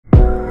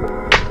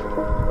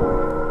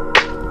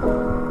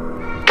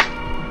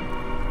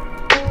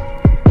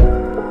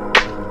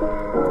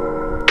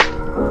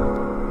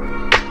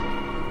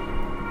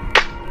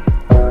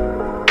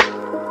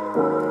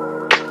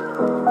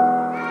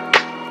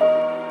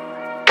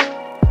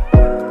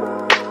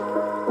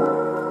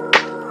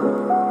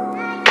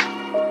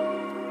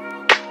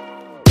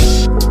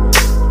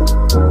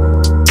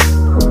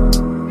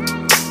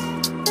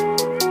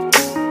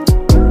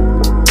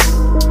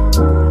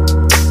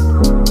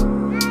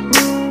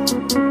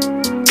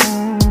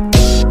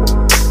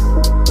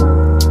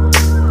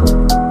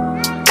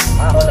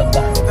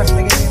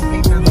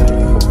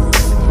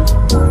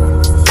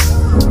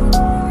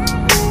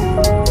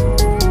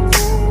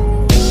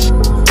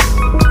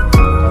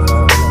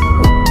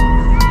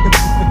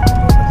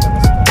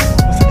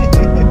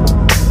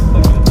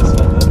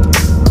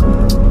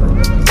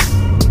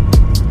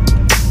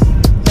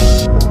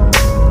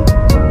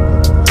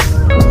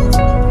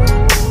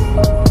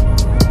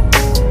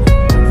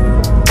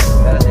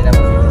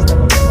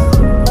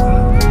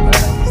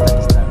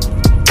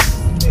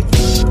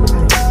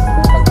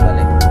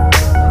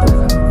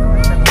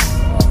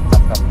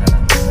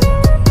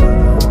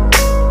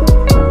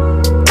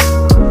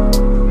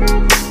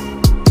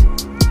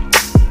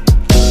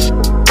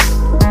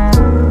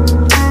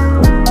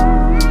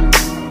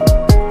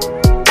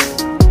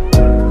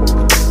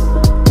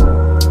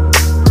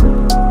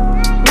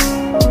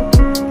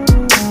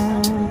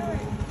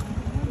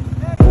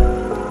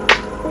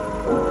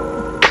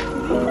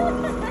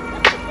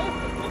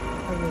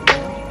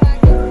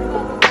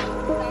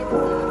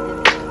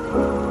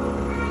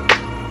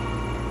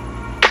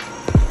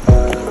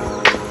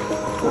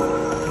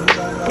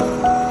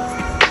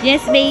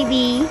Yes,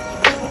 baby.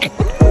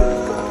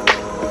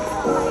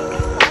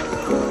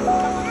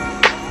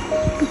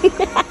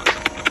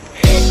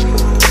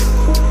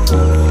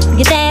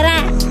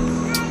 Gitara.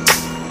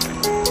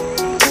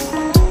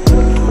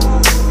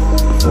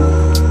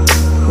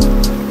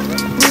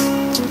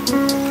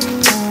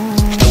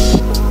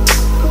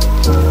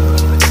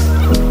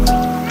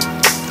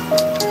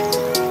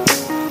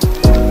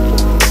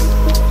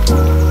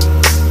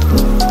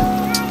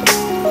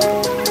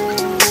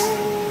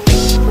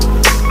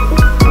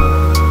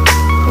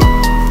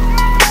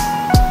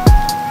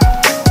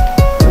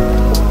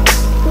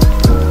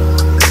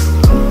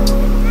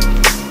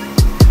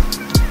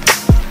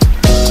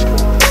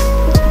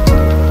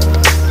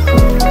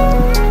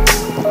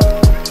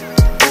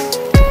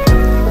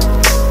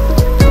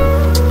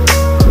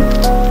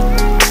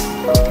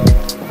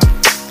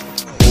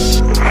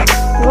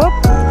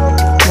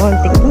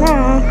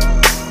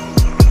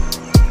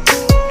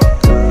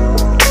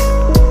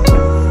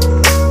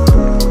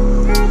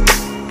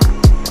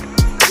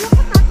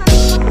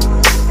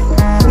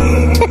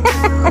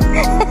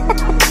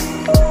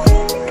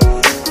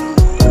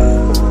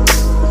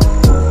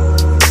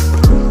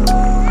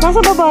 Nasa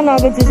baba na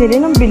agad si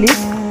Celine, ang bilis.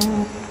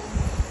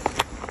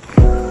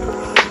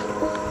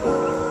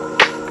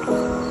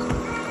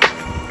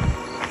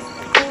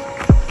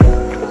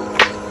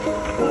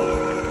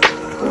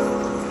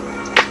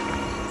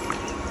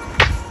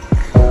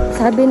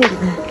 Sabi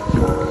nila,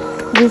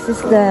 this is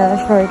the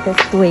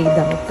shortest way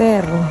daw.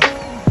 Pero,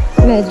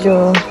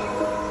 medyo,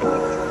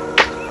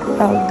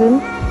 tawag dun,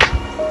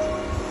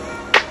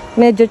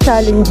 medyo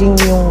challenging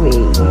yung way.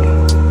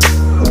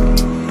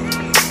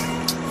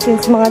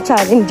 Since mga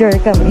challenger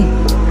kami,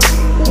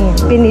 ayan,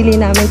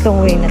 pinili namin tong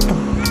way na to.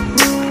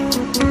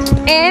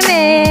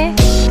 Eme!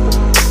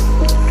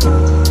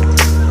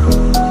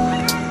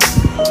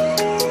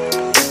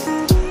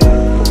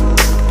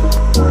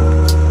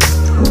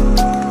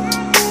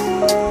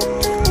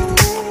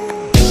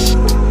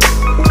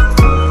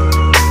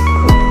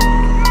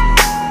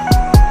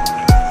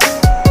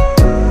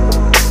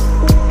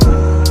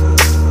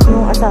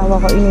 Yung asawa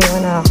ko,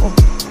 iniwan na ako.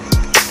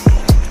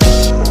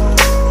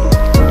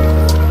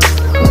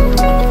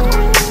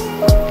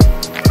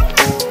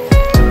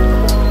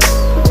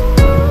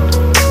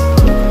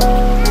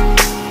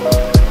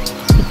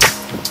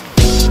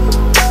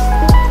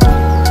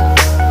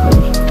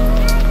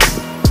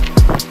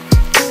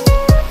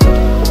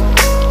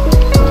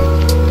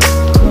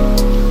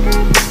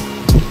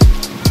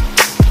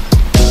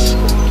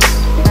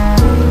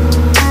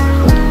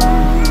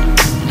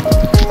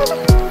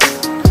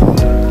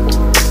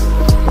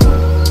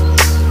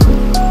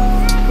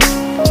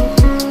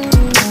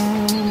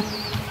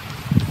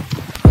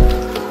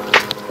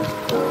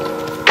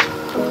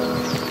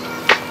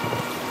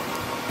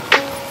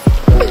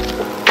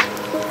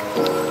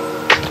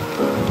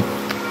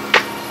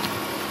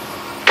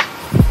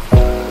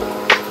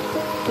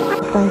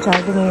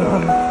 Tansyado na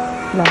yung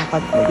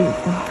lakad mo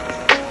dito.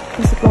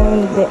 Kasi kung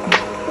hindi,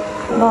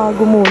 baka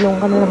gumulong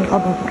ka na lang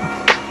kababa.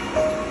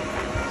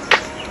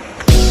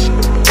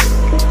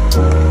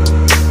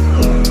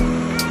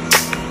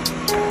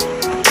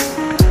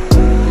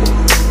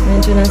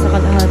 Medyo nasa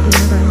kalahati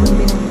na tayo ng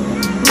binang.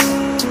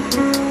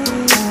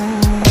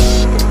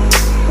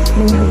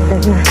 May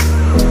hagdan na.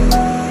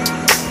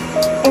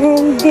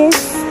 And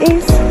this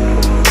is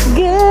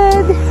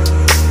good!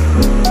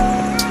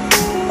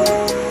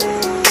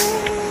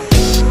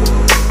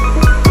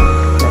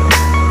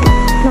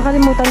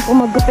 Nakalimutan ko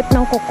maggupit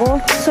ng kuko.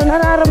 So,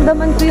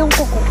 nararamdaman ko yung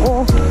kuko ko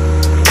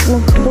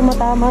nung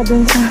tumatama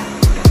dun sa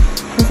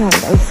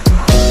sandals ko.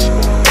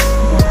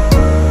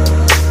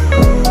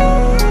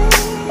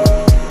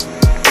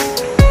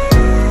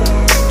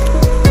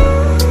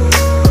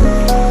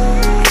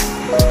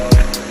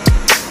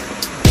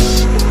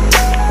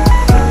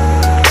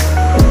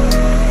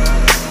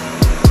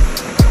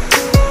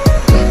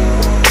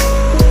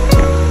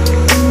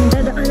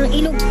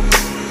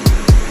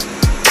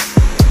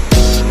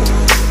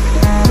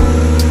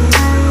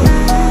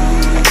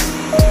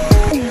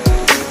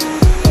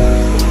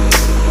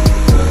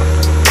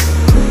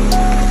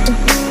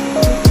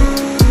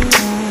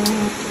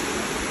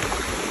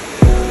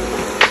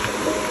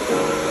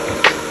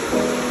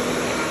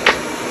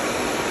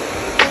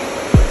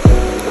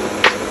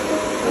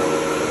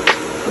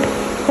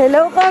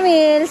 Hello,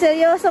 Camille.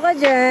 Seryoso ka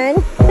dyan?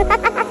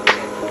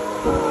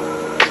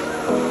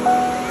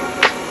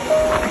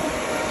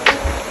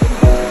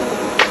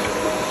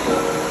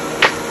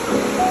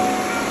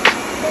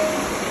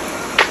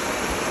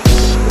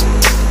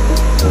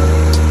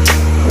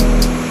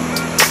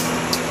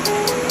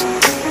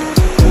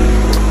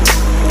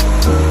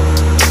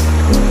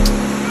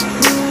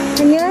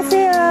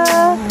 안녕하세요.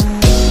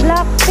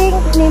 Blackpink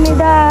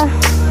nimida.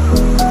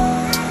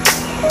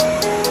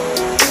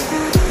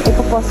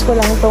 Ipopost ko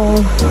lang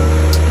itong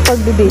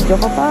pagbibideo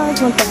kapag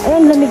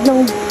ayan, lamig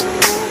ng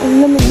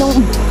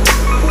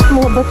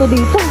mga bato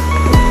dito.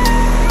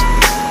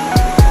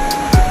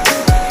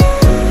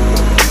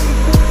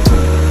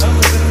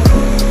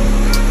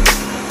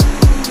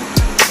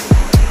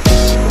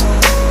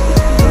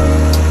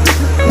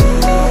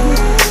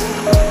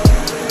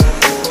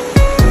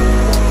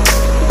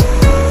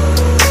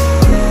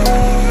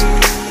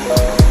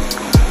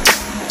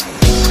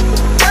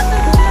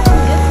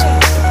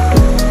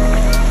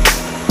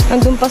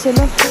 pa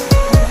sila.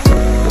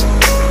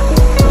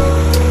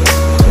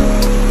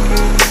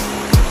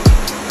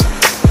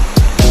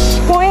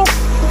 Point,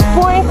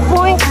 point,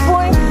 point,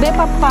 point. Be,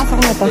 papasok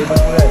na to.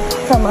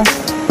 Sama.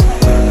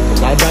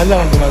 Daan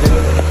lang, gumagano.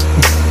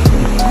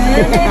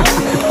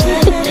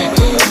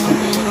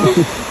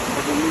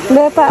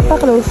 Be,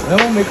 pa-close.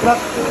 Ano, may crack.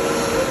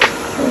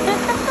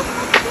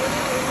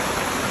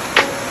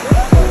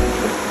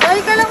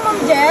 Ay ka lang, Ma'am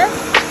Jess.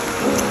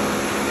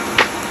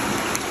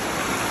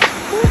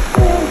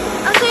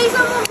 Ang sa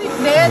isang mong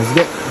bitbit. Let's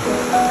go.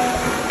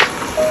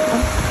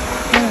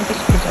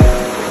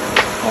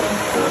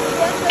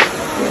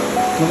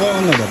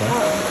 Naka-on na ba ba?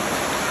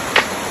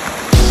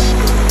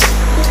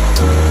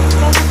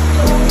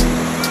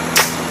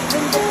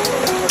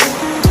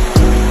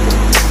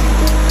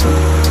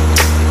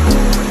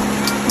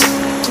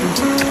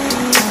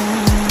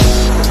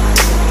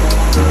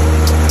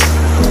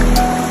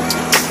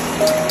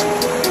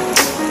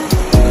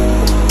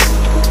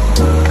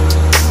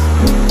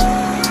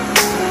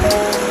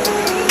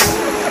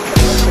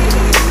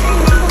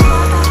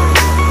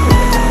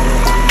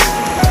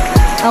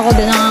 Ako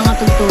din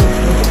nangangatugtog.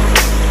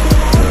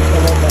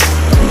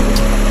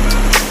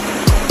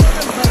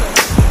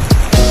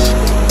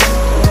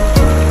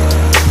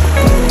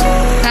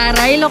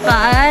 Taray,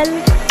 lokal.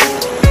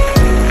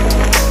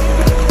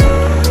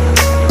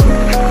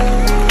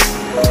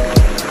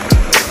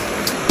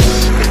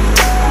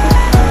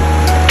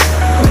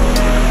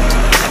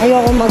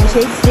 Ayoko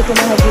mag-shades, di ko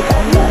nakikita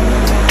ang daan.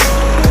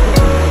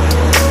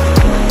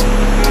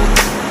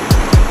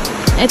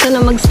 Ito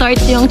na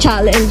mag-start yung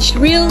challenge.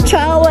 Real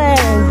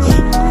challenge!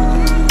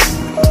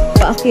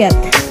 Paakyat.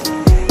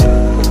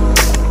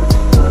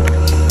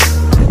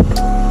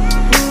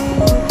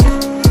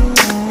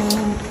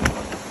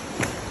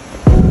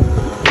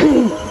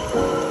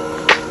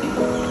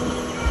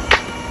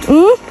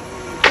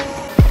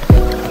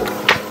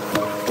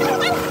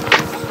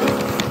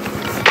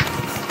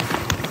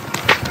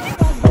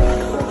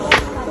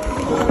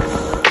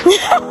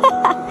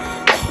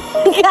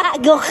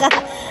 Gago ka!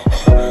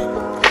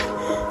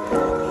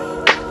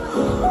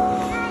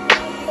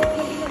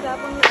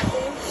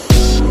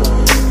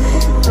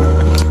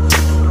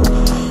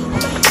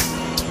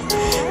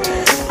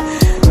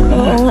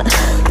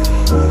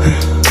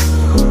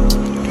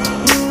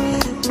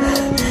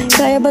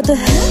 Kaya ba ito?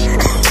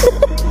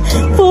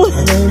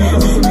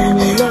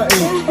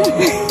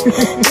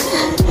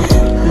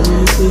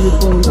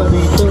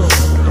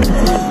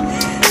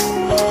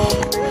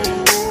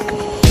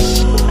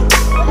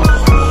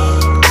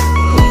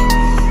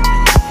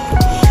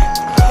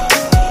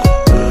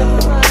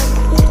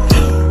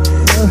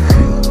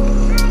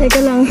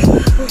 Teka lang.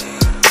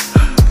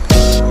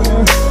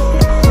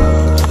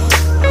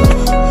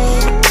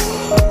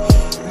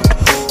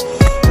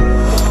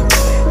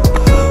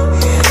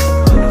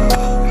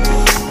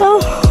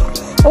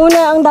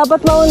 Una, ang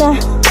dapat mauna.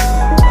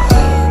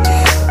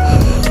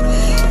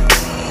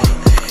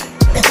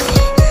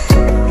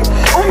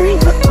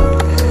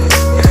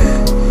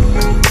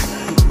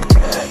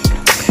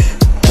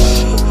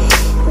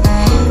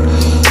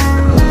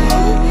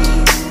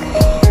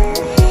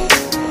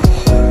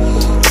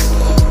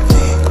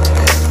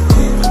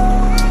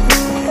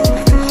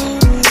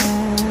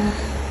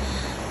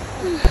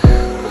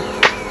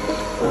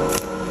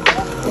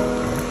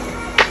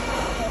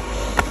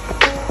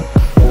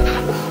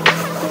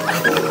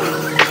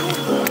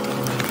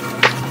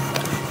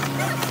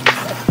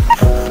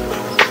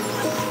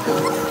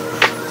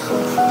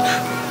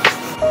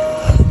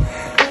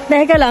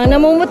 Teka lang,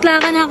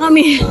 namumutla ka na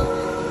kami.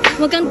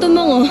 Huwag kang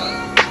tumungo.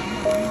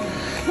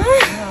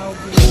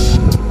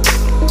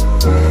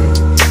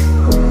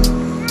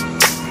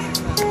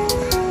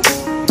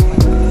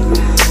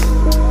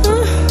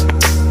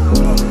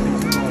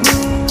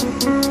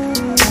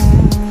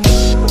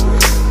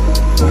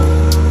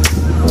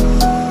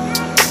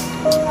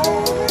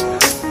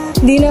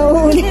 Di na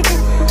uulit.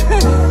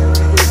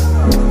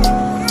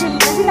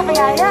 Kasi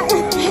nakayaya.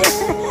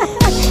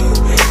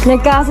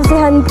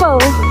 Nagkasasihan pa,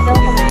 oh.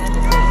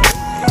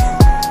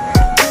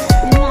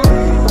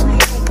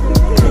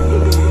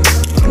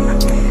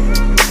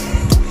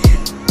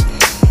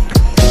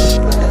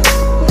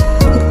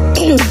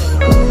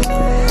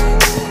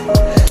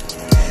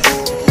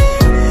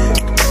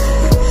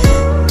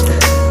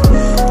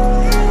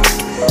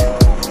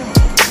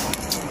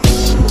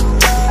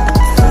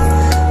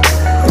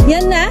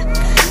 Yan na?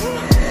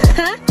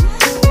 Ha?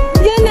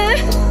 Yan na?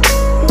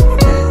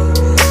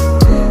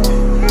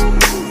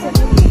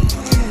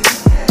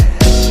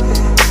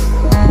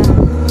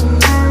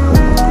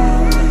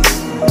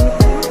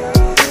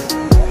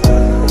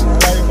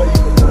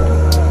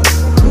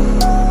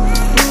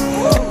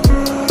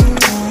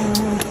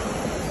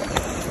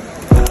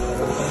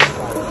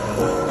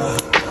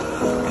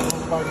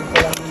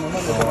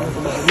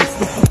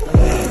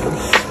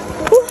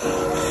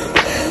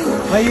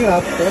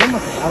 Mahirap, pero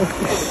masarap.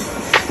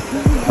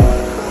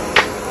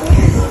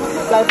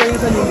 Tayo pa yung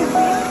sa lilim.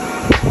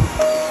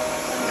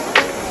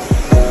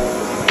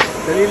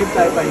 Sa lilim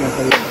tayo pa yung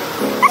sa lilim.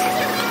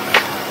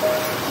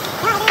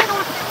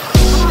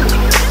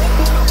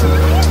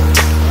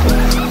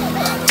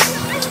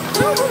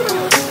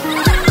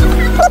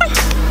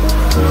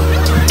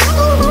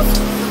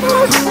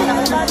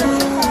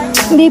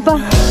 Hindi pa.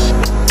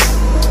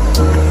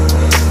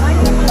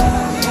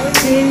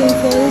 Ayun yung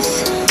falls.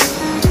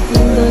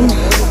 Nandun.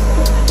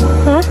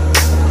 Ha?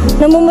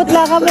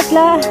 Namumutla ka,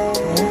 batla.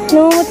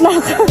 Namumutla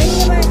ka.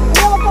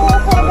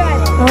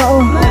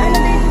 Oo.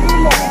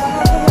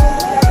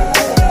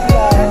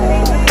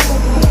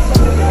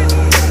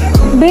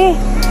 Be,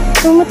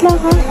 namumutla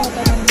ka.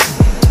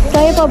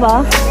 Kaya pa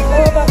ba?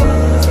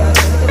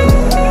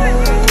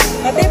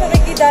 Ate,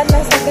 makikidaan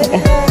lang sa ganyan.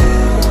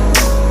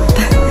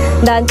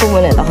 Daan po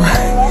muna ako.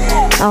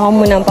 Ako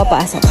muna ang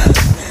papasok.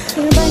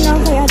 Sino ba na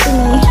kay ate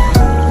May?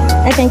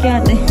 Ay, thank you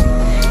ate.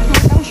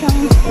 Matang siyang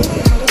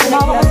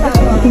tumawa ka sa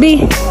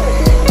B,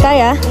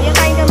 kaya? Kaya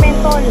kain ka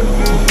mentol.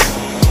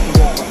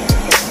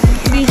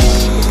 B.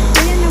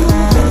 Kaya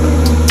naman.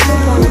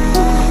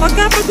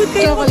 Pagkapagod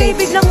kayo, huwag kayo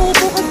biglang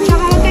upo kasi.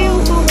 Tsaka huwag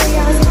kayo upo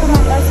kaya kasi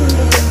tumataas yung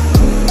dugo.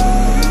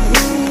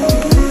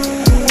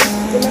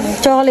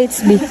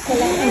 Chocolates, B.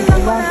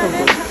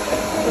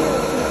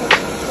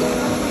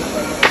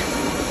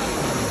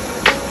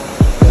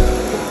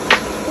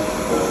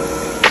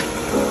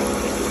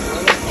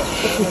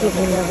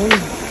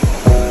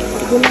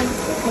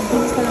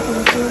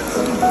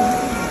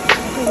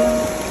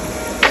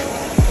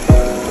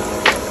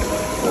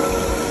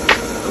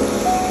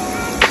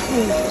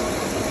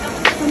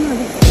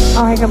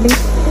 Okay, gabi.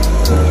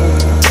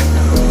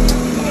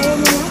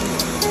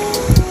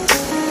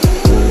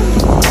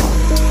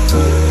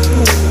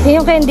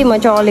 Yung candy mo,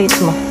 chocolates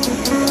mo.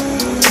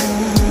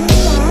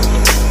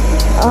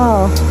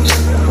 Oh.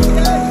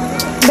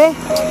 Be,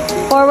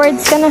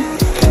 forwards ka na.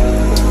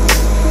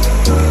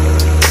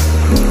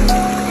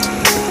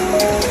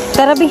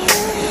 Tara, Bi.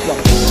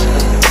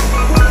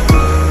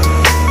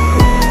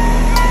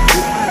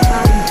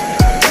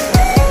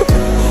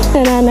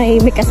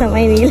 Nananahimik ka sa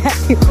Maynila.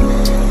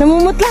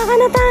 Namumutla ka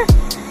na ta.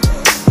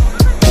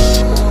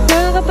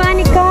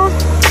 Nakakapanik ka.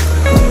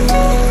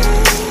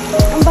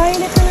 Ang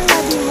violet na lang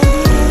natin. Hindi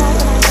na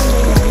natin ang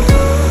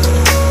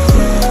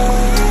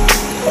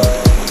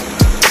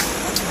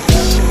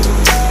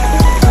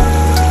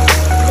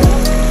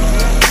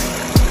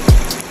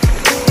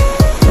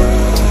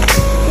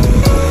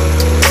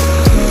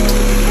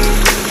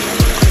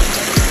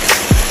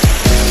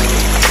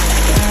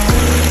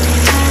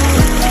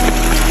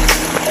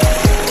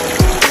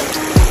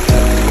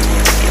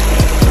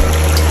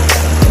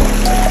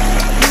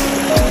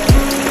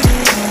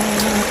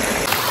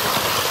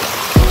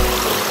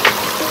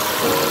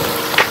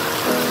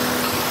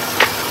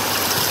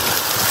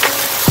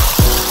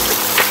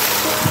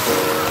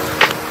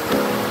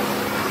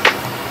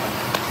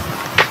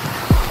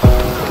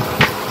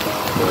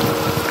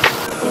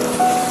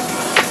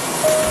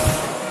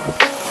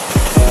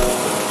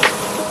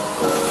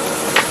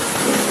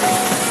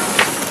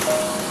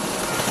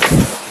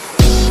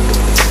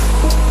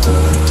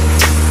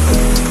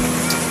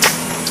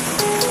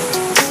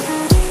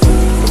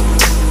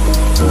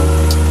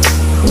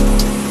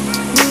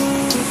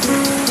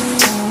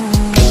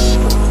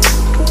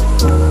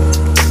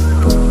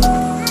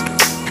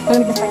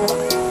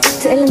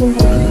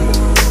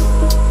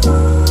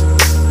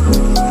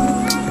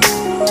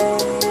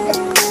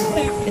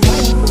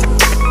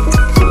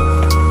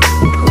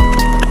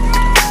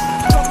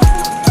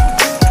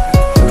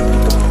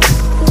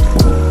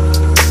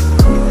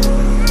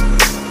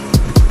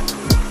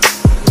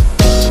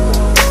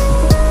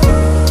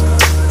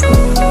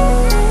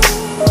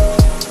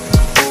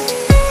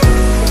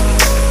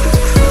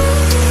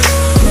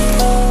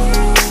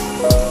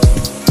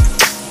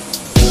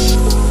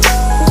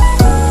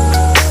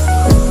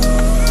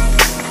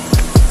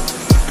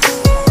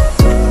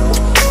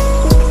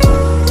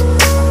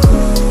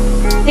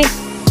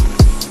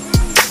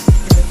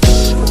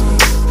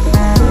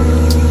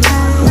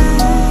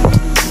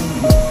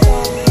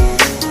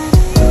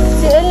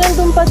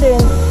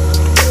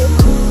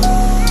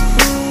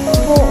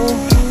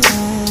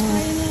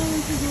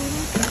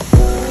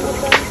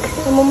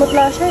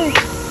Namumutla siya eh.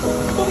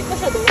 Tubig pa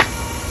siya doon.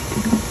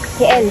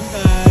 Si El.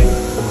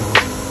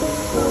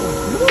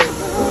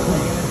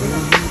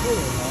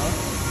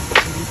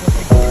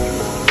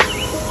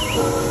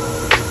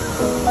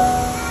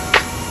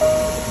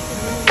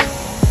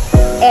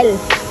 El.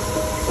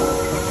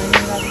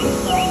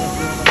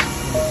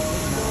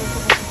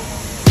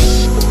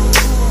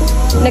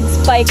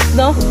 Nag-spike,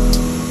 no?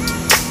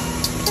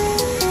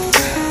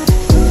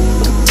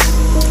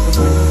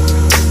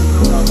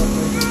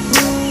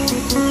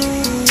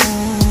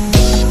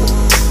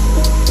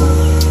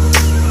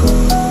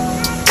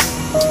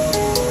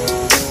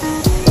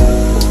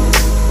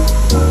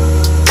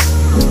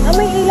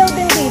 May ilaw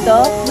din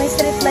dito. May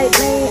street light,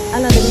 may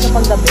ano din sa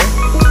paggabi.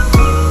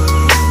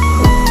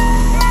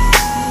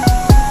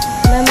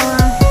 May mga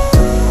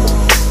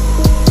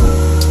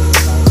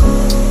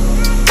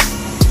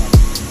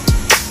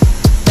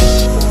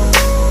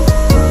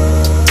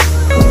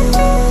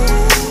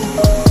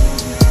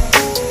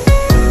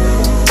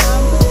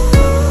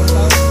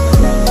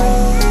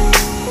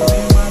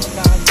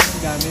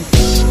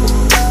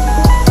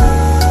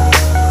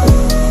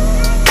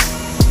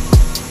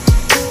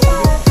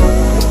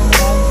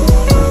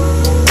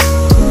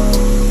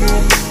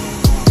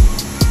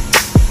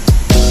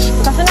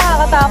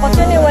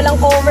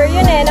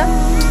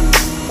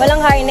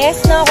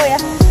Yes na, kuya.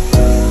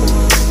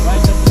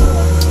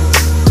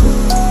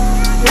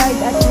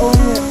 Ride at your own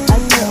risk.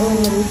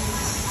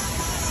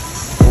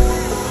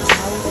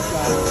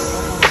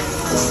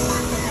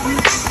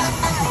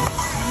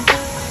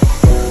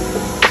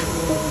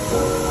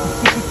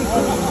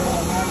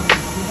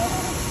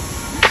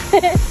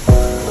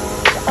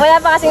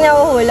 Wala pa kasing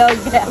nahuhulog.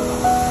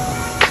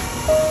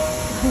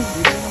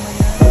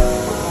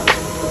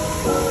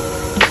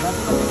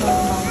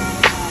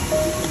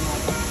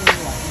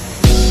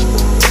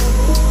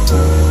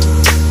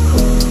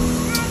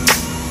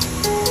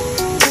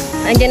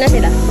 Andiyan na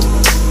sila.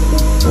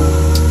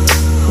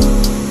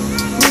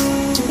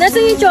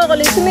 Nasaan yung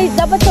chocolate? May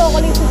dapat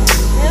chocolate.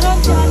 Meron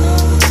si ano,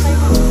 kay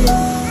Moses.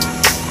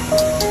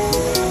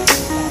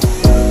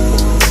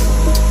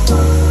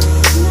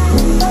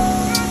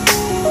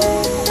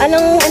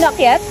 Anong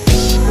inakyat?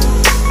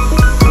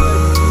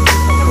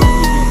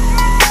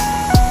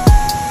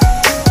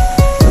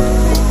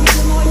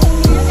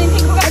 Hindi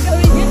ko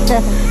gagawin yun.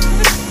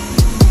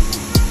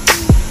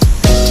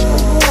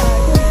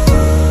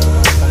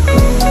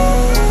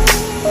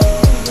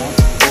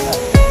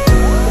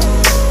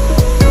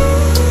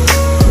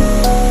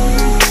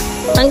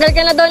 Tanggal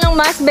ka na daw ng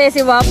mask,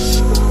 Bessie Wap.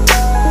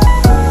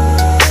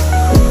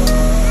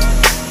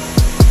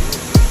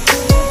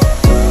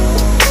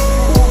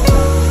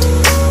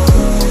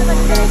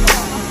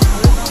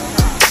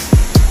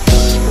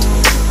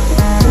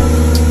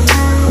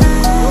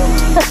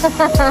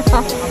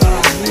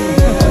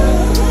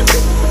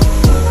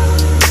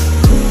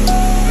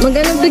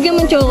 Magandang bigyan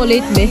mo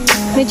chocolate, be.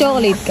 May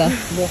chocolate ka.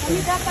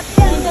 Dapat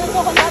yan.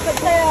 Dito ko dapat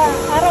sa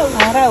araw.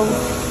 Araw.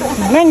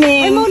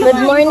 Morning.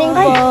 Good morning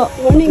po.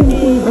 Morning.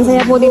 Ang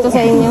saya po dito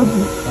sa inyo.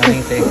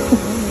 Maraming te.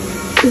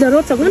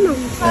 Darot sa ano?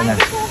 Sana.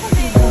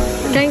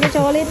 Kain ka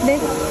chocolate, be.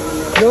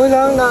 Doon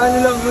lang,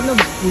 naano lang ko na.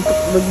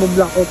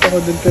 Nag-blackout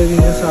ako doon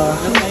kanina sa...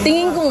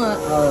 Tingin ko nga.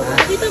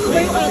 Nakita mo ba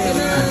yung ate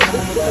na?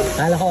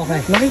 Kala ko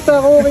okay.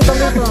 Nakita ko ako.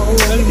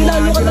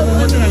 Kilalo ka daw.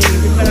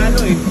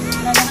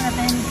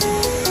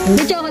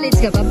 May chocolates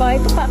ka pa?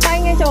 Bakit?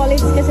 Kain nga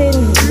chocolates kasi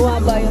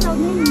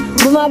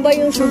bumaba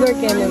yung sugar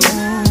kernel mo.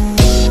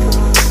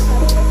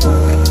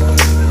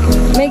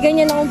 May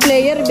ganyan akong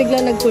player,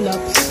 bigla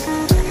nag-collapse.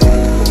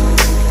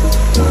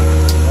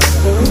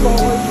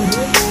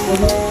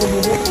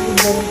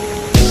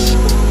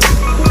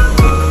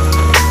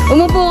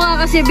 Umupo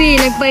ka kasi, B.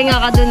 Nagpahinga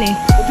ka dun eh.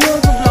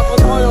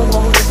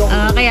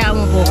 Kaya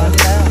umupo ka.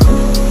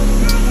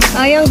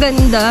 Ay, ang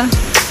ganda.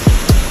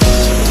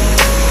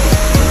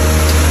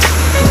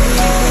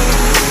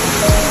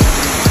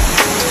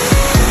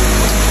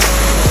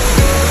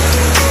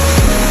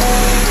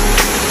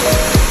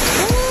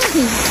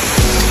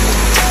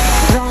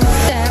 Wrong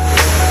step.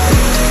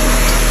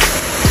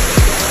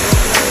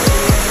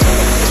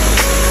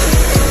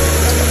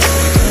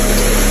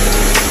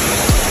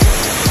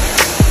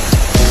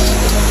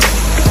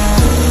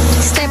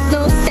 Step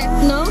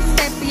no,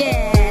 step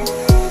yes.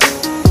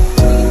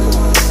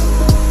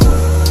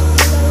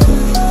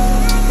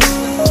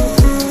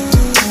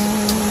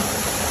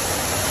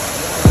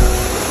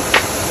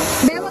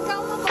 Be, wag ka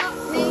umaba,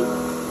 May.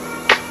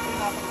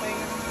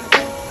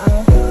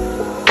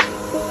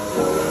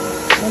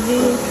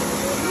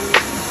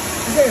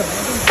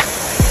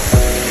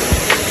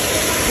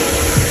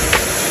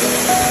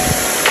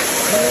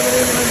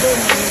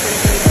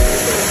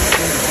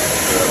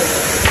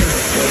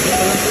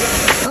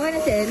 Okay na,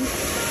 Chen?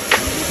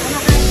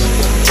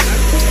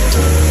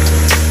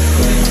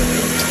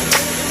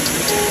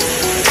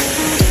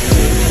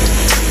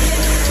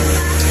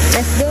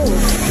 Let's go.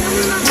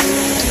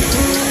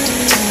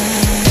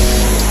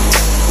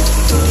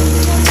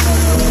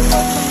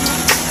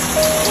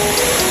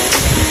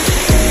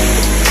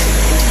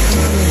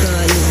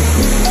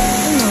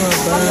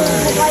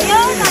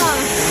 Ayaw na.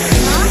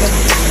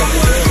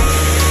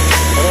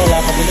 Wala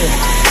ka dito.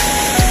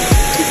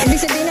 Ibig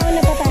sabihin na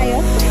wala pa tayo?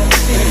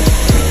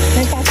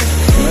 Nagpasok.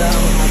 Wala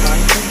akong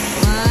mapasok.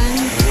 1,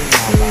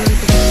 2,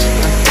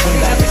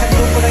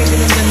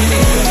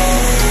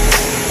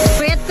 3.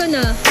 Puyat ko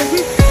na.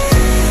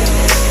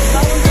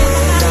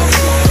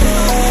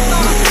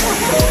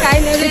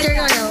 Kain ulit. Picture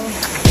ko kayo.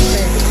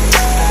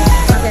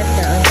 Akit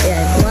ka.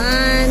 Ayan.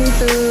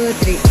 1,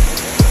 2, 3.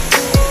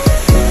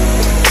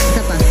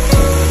 Isa pa.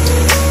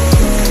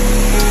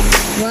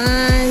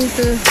 1,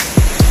 2.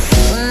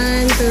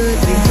 1,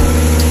 2,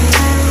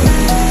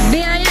 3.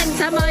 Bia, yan.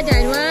 Sama ka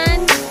dyan.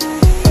 1.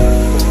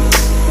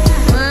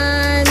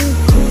 1,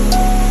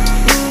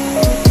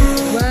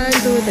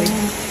 2, 3.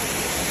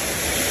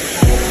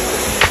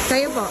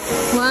 Kayo po.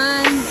 1,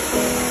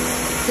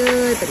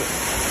 2, 3.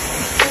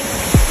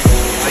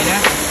 Okay na?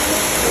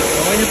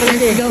 Okay na pala.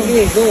 Let's go.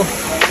 Sige, go.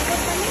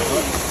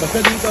 Basta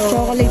dito.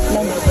 Chocolate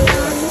lang.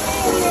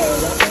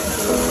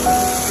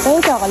 Kayo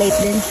chocolate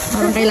din.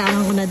 Parang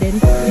kailangan ko na din.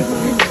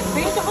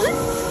 May chocolate?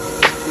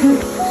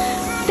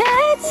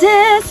 That's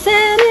it.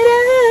 Set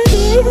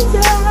it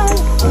up.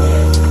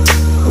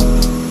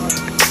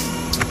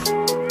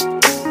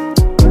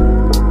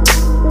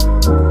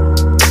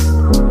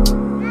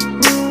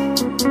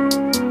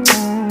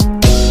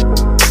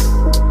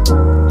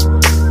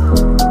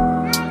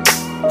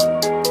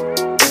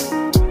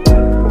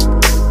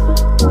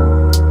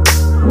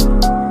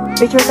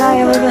 Picture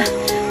tayo.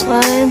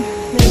 One.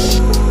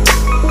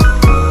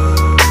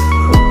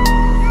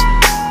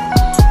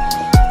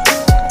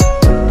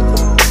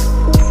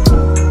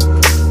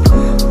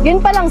 Yun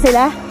pa lang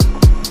sila?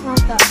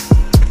 Mata.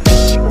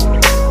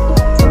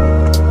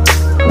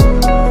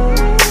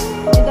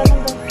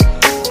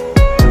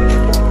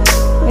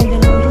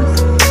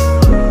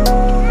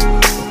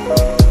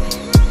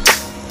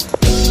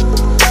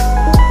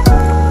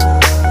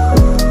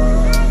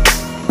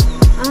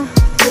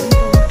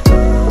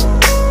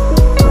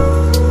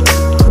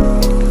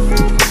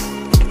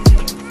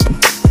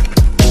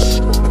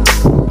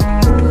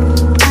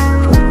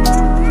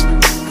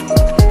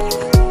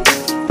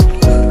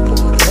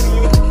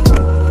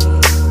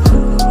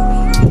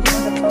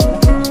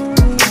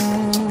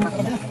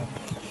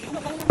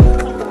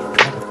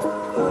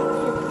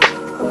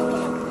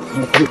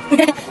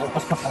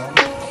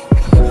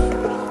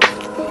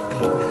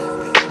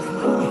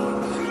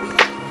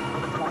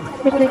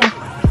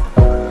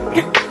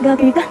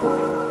 Gagi ka.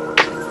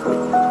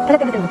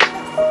 Kalat-kalatin mo.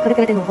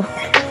 Kalat-kalatin mo ko.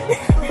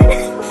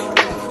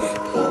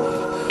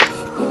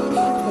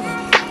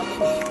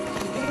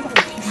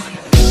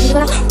 Dito ka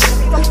lang.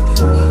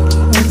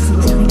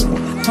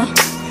 Ha?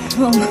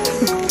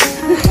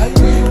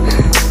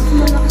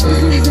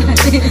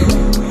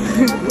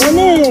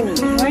 Morning!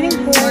 Morning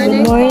po!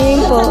 Good morning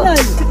po.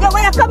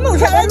 Kaya kamu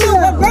sa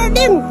ano,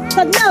 morning!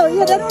 Tagnaw,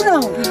 yan ano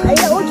lang. Ay,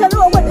 sa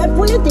looban at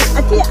politik,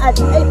 at siya,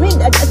 ay, rin,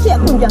 at siya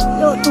kung dyan.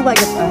 Yo,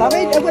 tuwagad pa.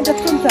 Bakit ako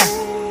nagsunta?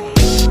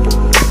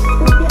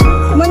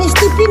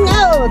 Manistipin na,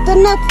 o,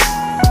 tunat.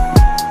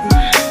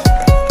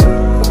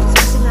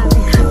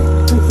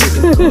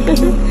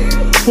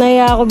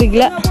 Naya ako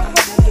bigla.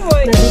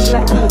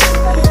 Nabigla.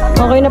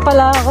 Okay na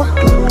pala ako.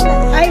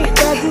 Ay,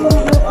 sabi mo mo,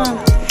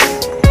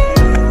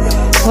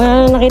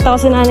 Wala, nakita ko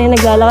si nanay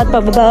naglalakad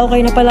pababa.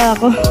 Okay na pala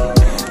ako.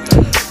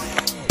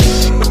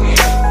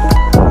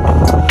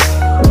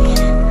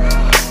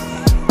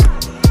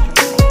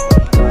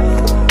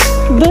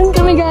 Doon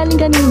kami galing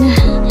kanina.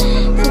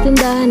 Sa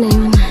tindahan na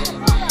yun.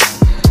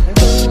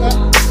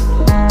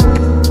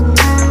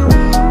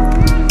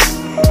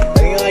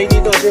 Lagi nga kayo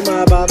dito kasi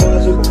mababang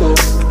asugto.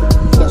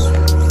 Tapos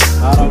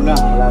araw na,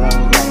 wala lang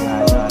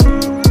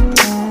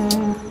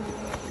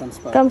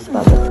Comes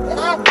pa.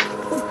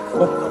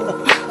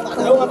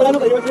 Ayaw nga pala no,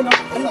 kayo ba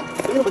ano?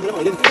 Ano ba dala mo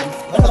ilin?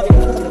 Ano sabi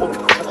ko?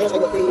 Ayaw sa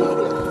gote.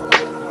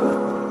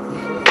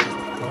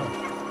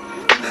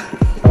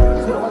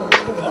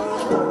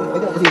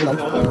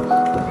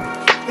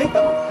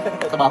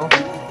 Trabaho.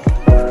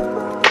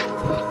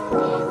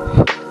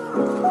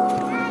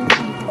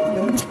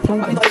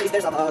 Pakita kayo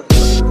stairs sa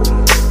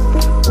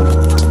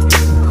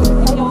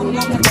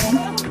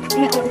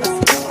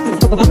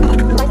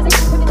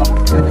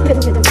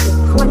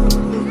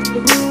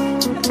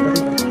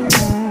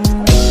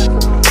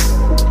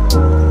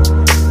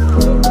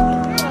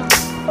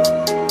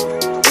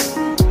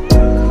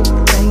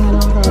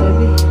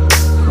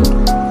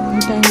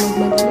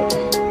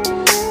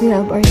We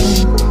have our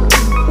time.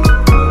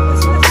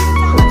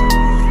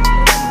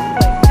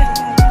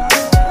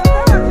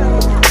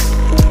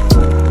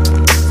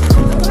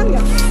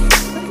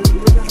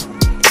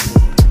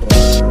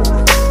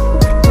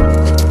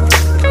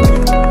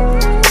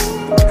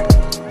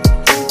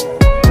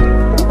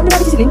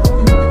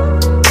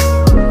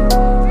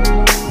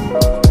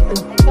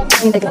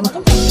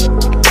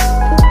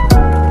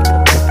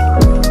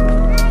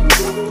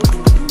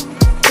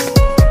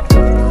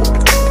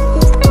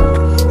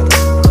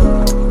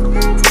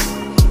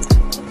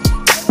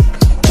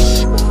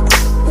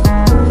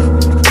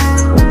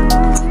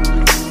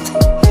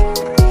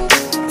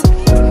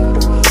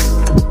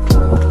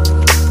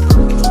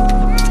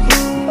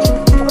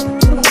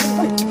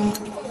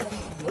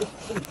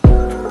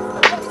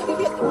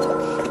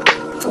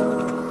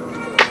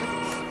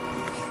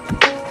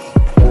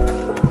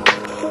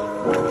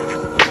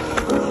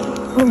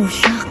 Oh,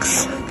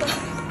 shucks.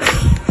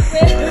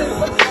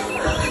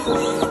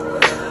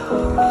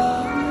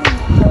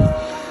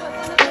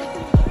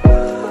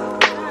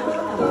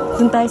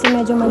 Doon tayo sa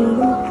medyo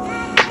malilim.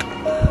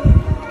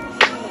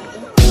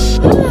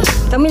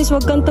 Tamilis,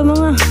 huwag kang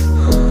tumanga.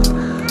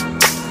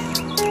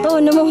 Oo,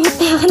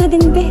 namanguta ka na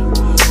din, be.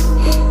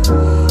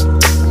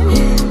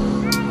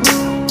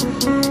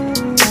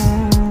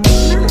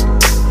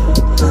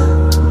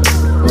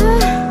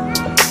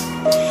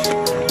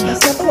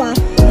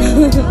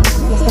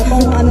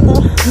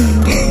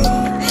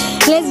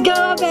 Let's go,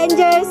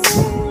 Avengers!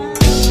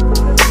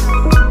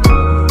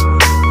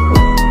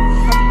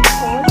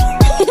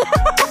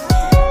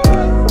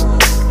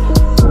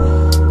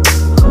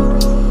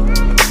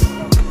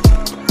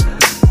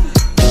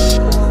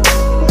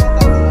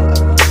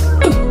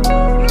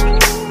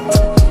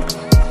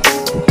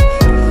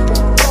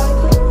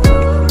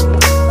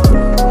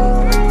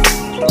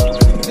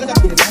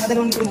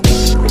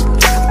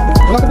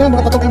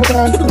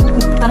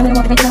 Parang may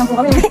mga kapitid na lang po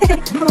kami.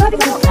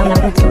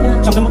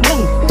 Siyempre mo lang.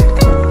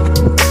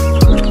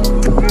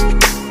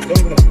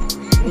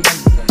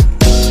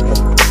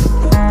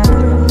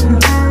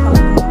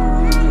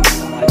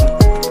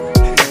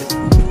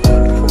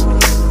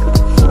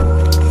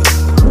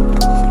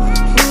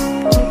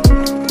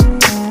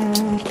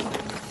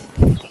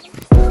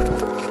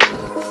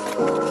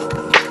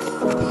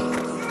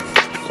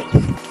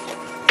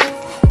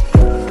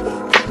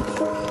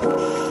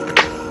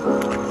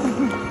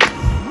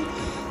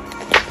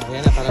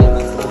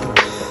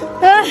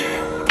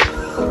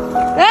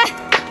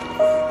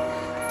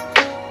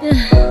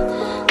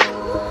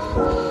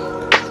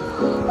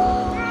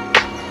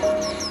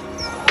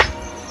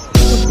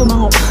 Huwag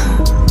tumangok.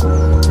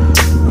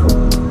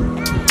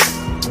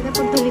 Wala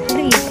pag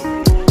tuloy-tuloy.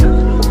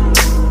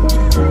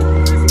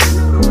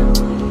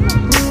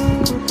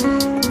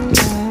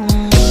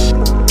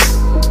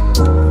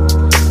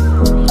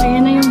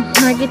 Ayan na yung,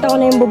 nakikita ko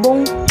na yung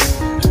bubong.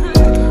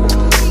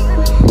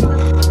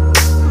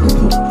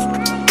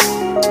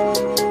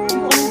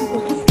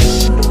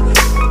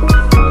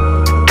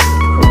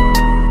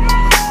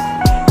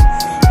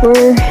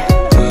 We're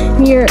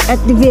here at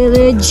the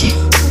village.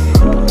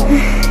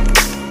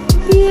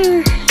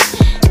 Here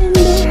and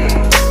there.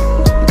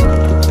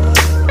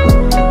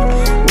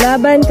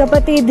 Laban,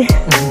 kapatid.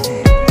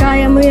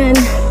 Kaya mo yan.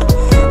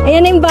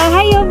 Ayan na yung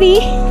bahay,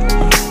 Obi.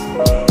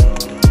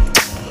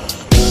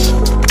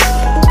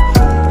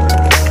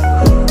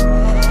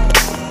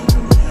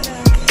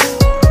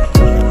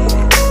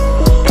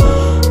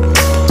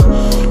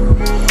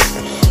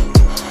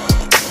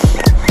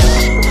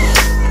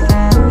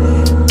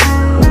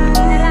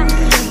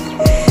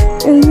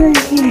 And we're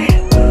here.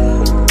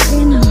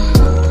 Ayan o.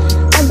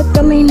 Abot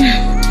kamay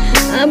na.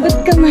 Abot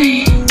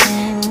kamay.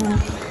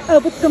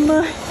 Abot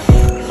kamay.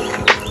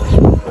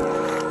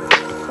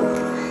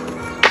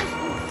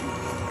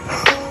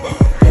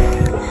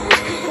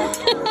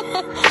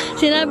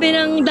 Sinabi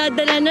ng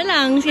dadala na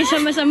lang,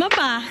 sama-sama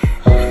pa.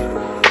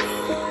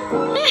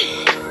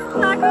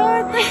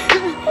 Takot.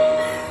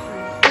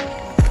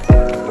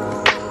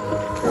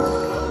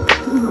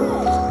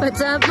 What's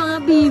up mga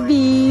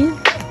bibi?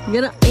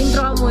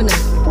 Intro ka muna.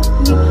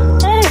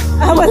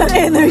 Walang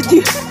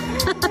energy.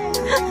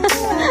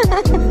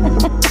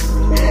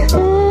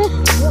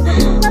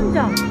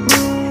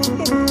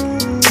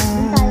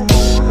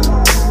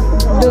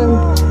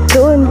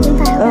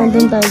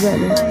 Doon tayo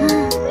dyan.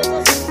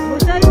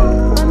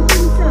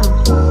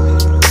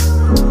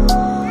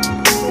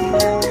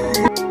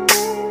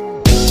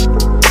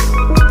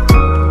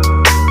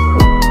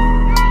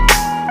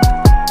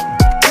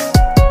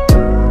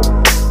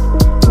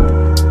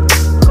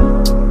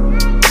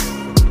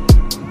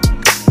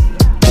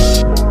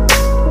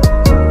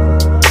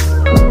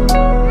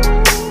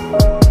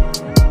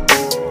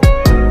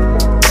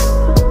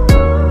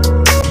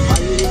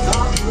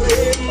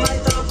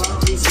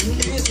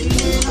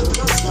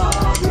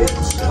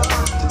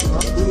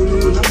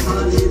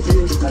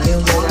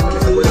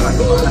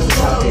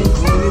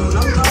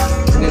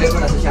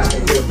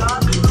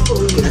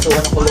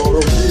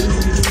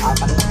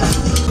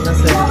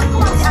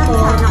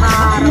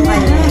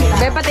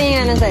 Bea, patingin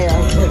nga lang sa'yo.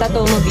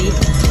 Tattoo mo, B.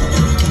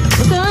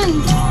 Saan?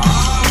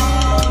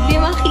 Hindi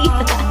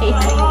makita.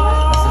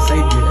 Sa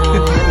side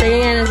yun.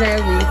 Tingin nga lang sa'yo,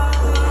 B.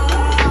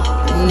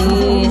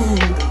 Yes.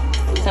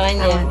 Sa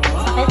kanya.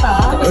 Sakit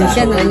ah.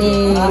 Gano'n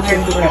eh.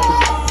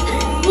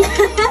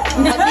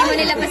 Pag di mo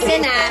nilabas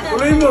yan ah.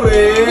 Tuloy mo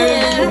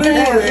rin.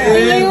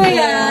 Tuloy mo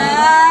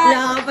yan.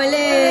 Wala ka pala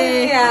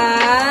eh.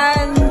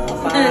 Yan.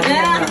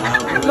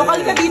 Lokal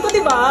ka dito,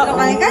 di ba?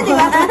 Lokal ka, di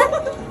ba?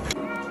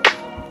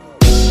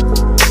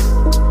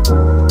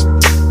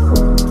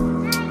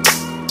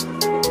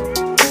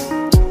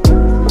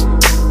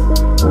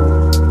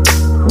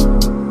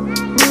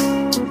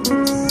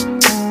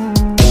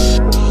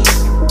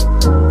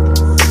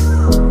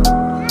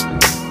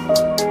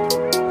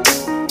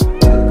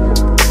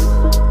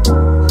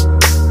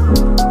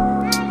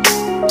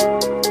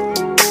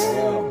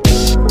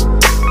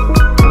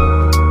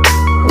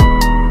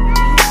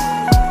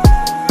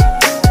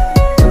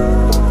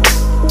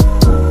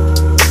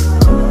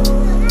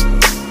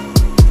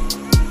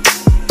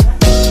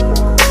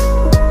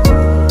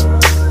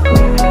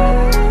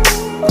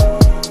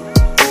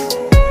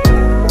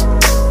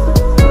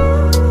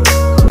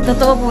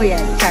 Totoo po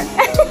yan, Char.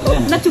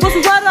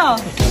 Natsubasubara.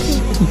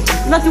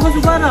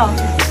 Natsubasubara.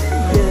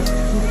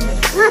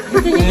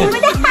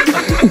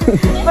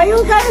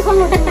 Payung kali ko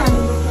mo na.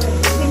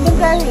 Pindong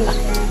kali.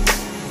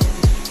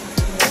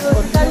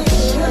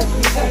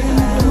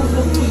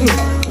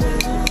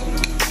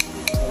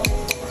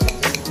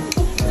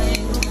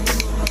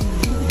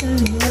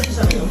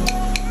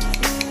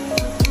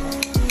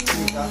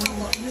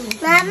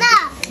 Mama!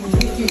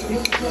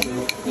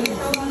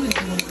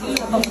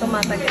 Habang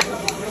tumatagal.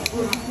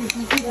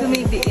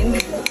 Tumidiin.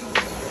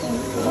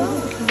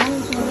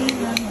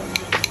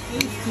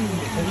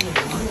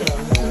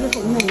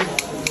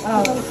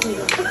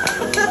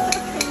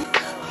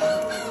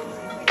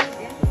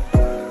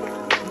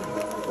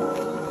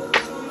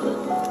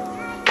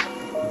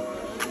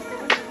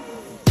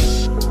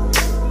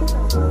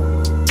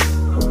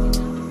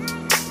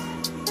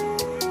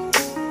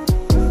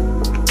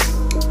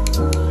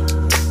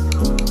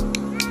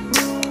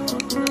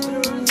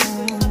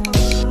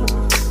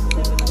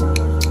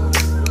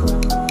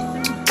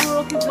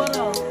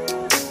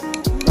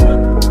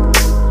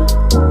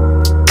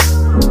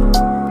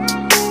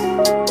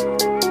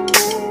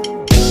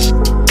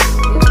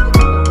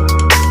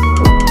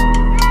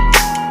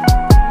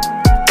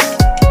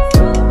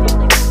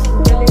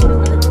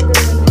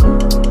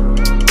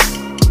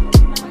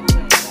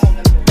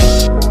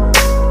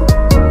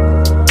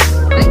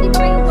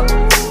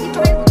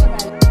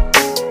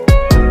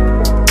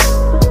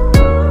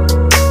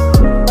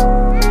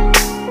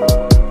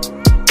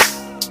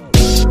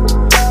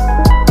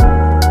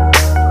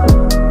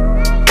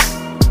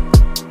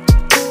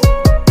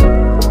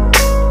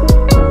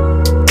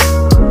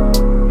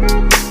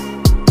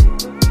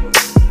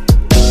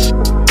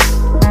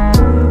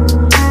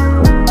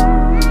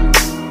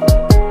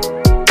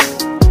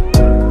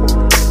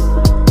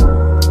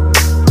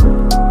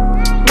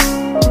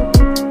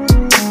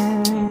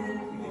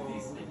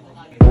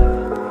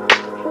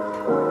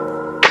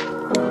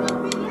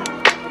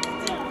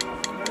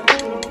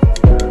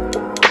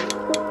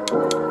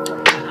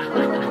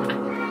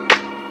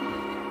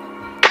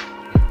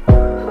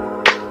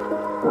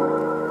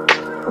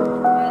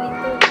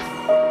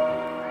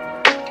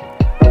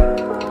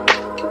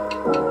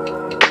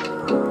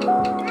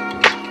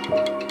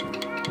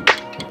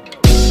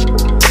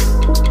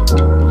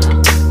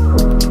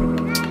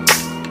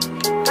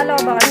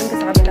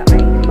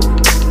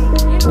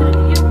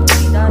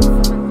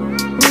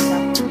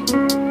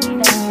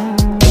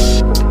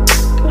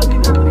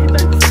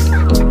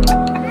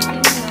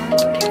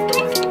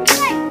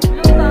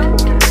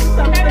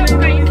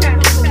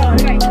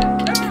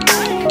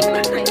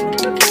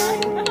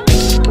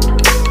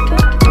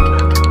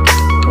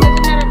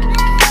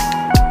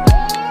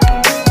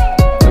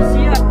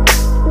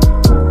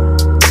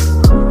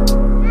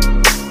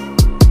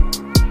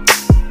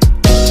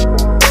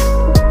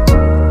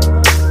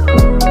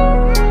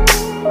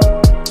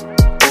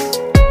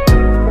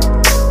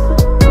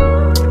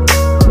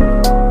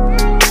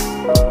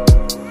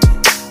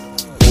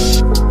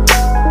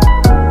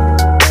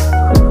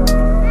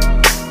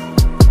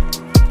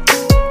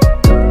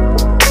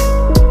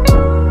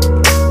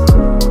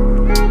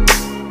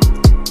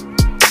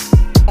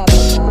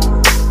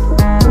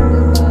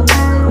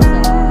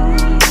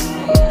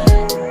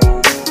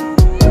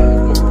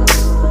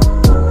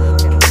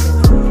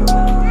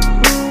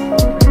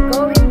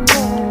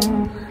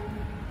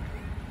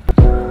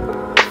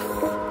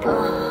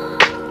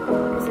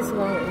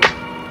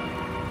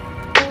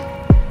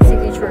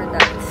 sure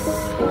that's.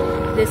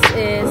 This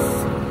is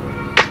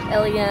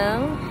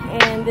Eliang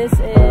and this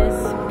is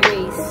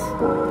Grace.